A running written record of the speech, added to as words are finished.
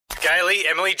Gailey,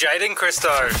 Emily, Jade and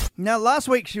Christo. Now, last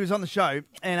week she was on the show,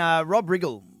 and Rob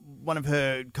Riggle, one of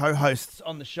her co-hosts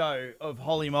on the show of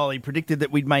Holy Moly, predicted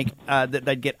that that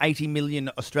they'd get 80 million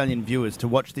Australian viewers to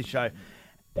watch this show.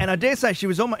 And I dare say he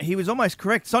was almost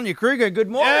correct. Sonia Kruger, good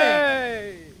morning.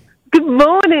 Yay! Good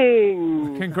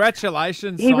morning.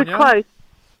 Congratulations, He was Sonia.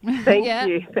 close. Thank Yeah.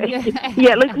 you. Yeah.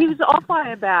 Yeah, look, he was off by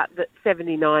about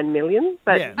 79 million,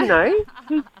 but, Yeah.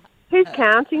 who's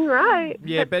counting, right?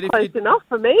 Yeah, That's but if close you- enough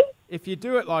for me. If you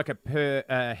do it like a per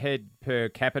head per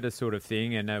capita sort of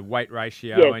thing and a weight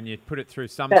ratio Yes. and you put it through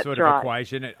some That's sort of right.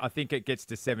 equation, I think it gets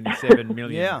to 77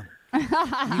 million. Yeah.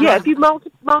 Yeah, if you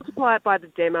multiply it by the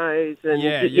demos and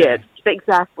Yeah.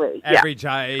 exactly. Average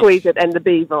yeah. age. Squeeze it and the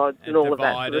BVODs and and all of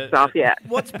that divide sort of it. stuff, yeah.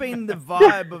 What's been the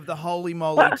vibe of the Holy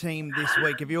Moly team this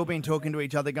week? Have you all been talking to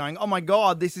each other going, oh my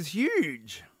God, this is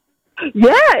huge?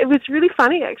 Yeah, it was really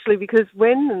funny actually because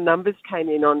when the numbers came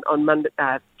in on Monday,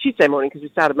 Tuesday morning, because we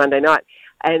started Monday night,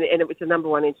 and it was the number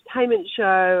one entertainment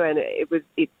show, and it was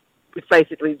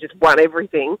basically just won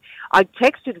everything. I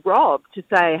texted Rob to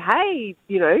say, hey,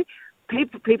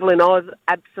 people in Oz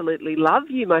absolutely love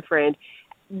you, my friend.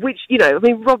 Which,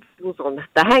 Rob was on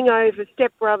The Hangover,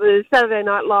 Step Brothers, Saturday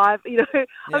Night Live.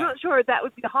 I'm not sure if that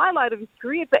was the highlight of his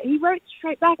career, but he wrote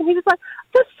straight back and he was like,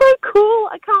 that's so cool.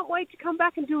 I can't wait to come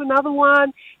back and do another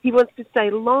one. He wants to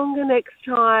stay longer next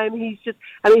time. He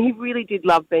really did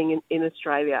love being in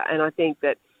Australia. And I think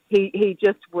that he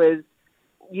just was,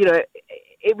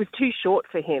 it was too short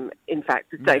for him, in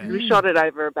fact, to stay. We shot it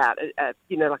over about,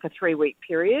 like a 3-week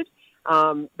period.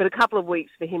 But a couple of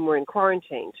weeks for him were in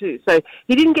quarantine too. So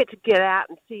he didn't get to get out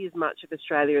and see as much of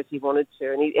Australia as he wanted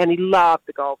to. And he loved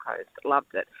the Gold Coast,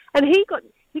 loved it. And he got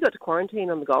to quarantine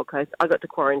on the Gold Coast. I got to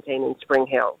quarantine in Spring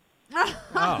Hill. Oh,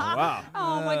 wow.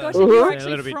 Oh my gosh, and you're A actually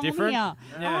little bit from different. here.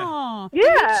 Yeah. Oh.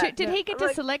 Yeah. Did he get to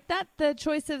Like- select the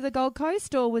choice of the Gold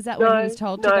Coast, or was that when he was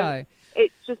told to go?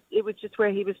 It was just where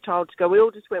he was told to go. We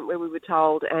all just went where we were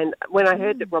told. And when I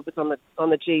heard that Rob was on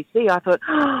the GC, I thought,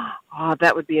 oh,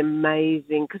 that would be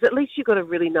amazing because at least you got a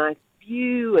really nice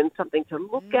view and something to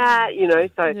look at,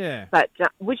 So, Yeah. but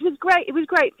which was great. It was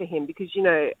great for him because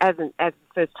as the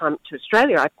first time to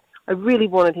Australia, I really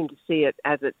wanted him to see it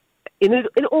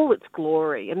in all its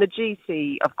glory. And the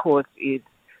GC, of course, is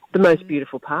the most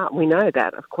beautiful part. We know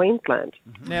that of Queensland.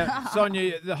 Now,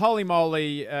 Sonia, the Holy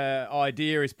Moly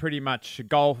idea is pretty much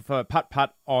golf,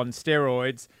 putt-putt on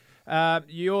steroids.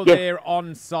 You're Yes. there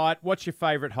on site. What's your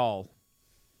favourite hole?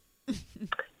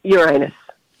 Uranus.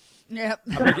 Yep.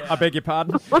 I beg your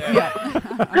pardon? So can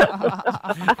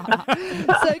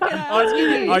I ask you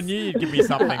this? I knew you'd give me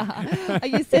something.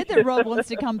 You said that Rob wants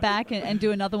to come back and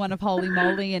do another one of Holy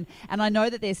Moly, and I know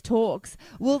that there's talks.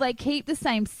 Will they keep the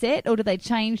same set, or do they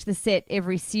change the set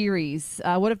every series?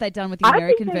 What have they done with the I think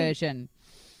American they- version?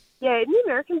 Yeah, in the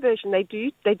American version, they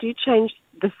do change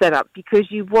the setup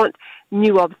because you want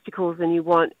new obstacles and you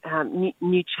want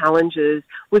new challenges.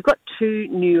 We've got 2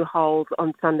 new holes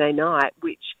on Sunday night,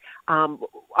 which I'll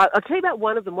tell you about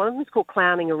one of them. One of them is called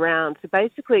Clowning Around. So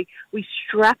basically, we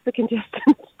strap the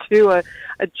contestants to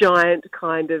a giant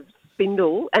kind of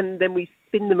spindle, and then we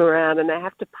spin them around, and they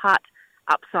have to putt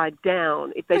upside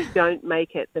down. If they don't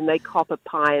make it, then they cop a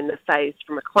pie in the face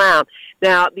from a clown.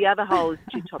 Now, the other hole is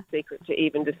too top secret to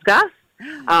even discuss.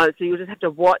 So you'll just have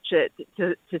to watch it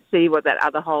to see what that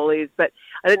other hole is. But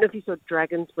I don't know if you saw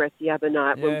Dragon's Breath the other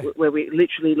night where we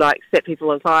literally set people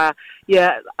on fire.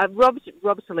 Yeah, Rob's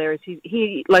hilarious.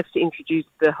 He likes to introduce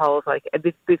the holes like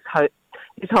this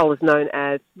hole is known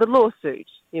as the lawsuit.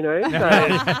 So,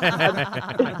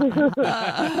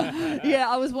 Yeah,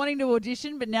 I was wanting to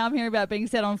audition, but now I'm hearing about being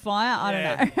set on fire. I don't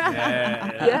know.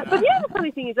 yeah. But the other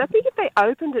funny thing is, I think if they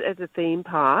opened it as a theme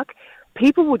park,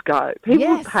 people would go. People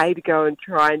would Yes. pay to go and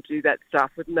try and do that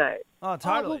stuff, wouldn't they? Oh, Oh,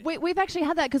 totally. well, we've actually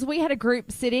had that because we had a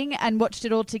group sitting and watched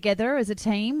it all together as a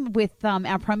team with our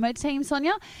promo team,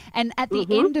 Sonia. And at the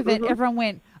end of it, everyone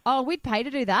went, oh, we'd pay to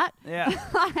do that. Yeah,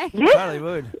 Like, Yes. totally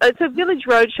would. So Village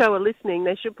Roadshow are listening.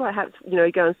 They should perhaps,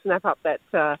 go and snap up that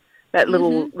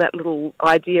little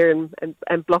idea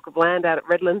and block of land out at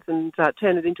Redlands and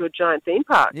turn it into a giant theme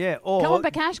park. Yeah, or Come on,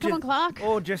 Bakash, come on, Clark.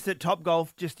 Or just at Top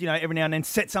Golf, every now and then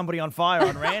set somebody on fire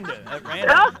at random.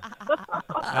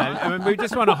 We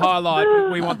just want to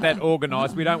highlight, we want that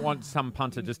organised. We don't want some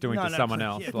punter just doing it to someone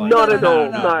else. yeah. Like- Not at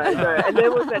all, no. no. And there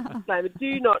was that disclaimer,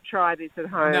 do not try this at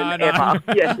home No. ever.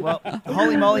 Yes. Well,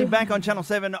 Holy Moly, back on Channel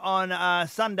 7 on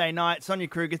Sunday night. Sonia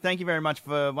Kruger, thank you very much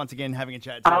for once again having a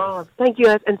chat to us. Oh, thank you.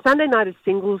 And Sunday night is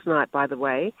singles night, by the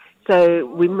way. So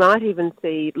we might even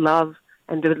see love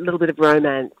and a little bit of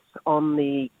romance on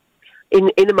the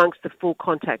in amongst the full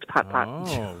contact putt-putt.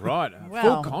 Oh, right. Wow.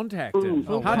 Full contact. And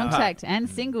Full putt-putt. contact and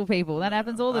single people. That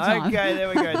happens all the time. Okay, there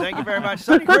we go. Thank you very much.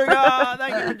 Sonny Kruger,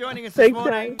 thank you for joining us this Thanks,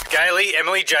 morning. Dave. Gailey,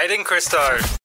 Emily, Jade and Christo.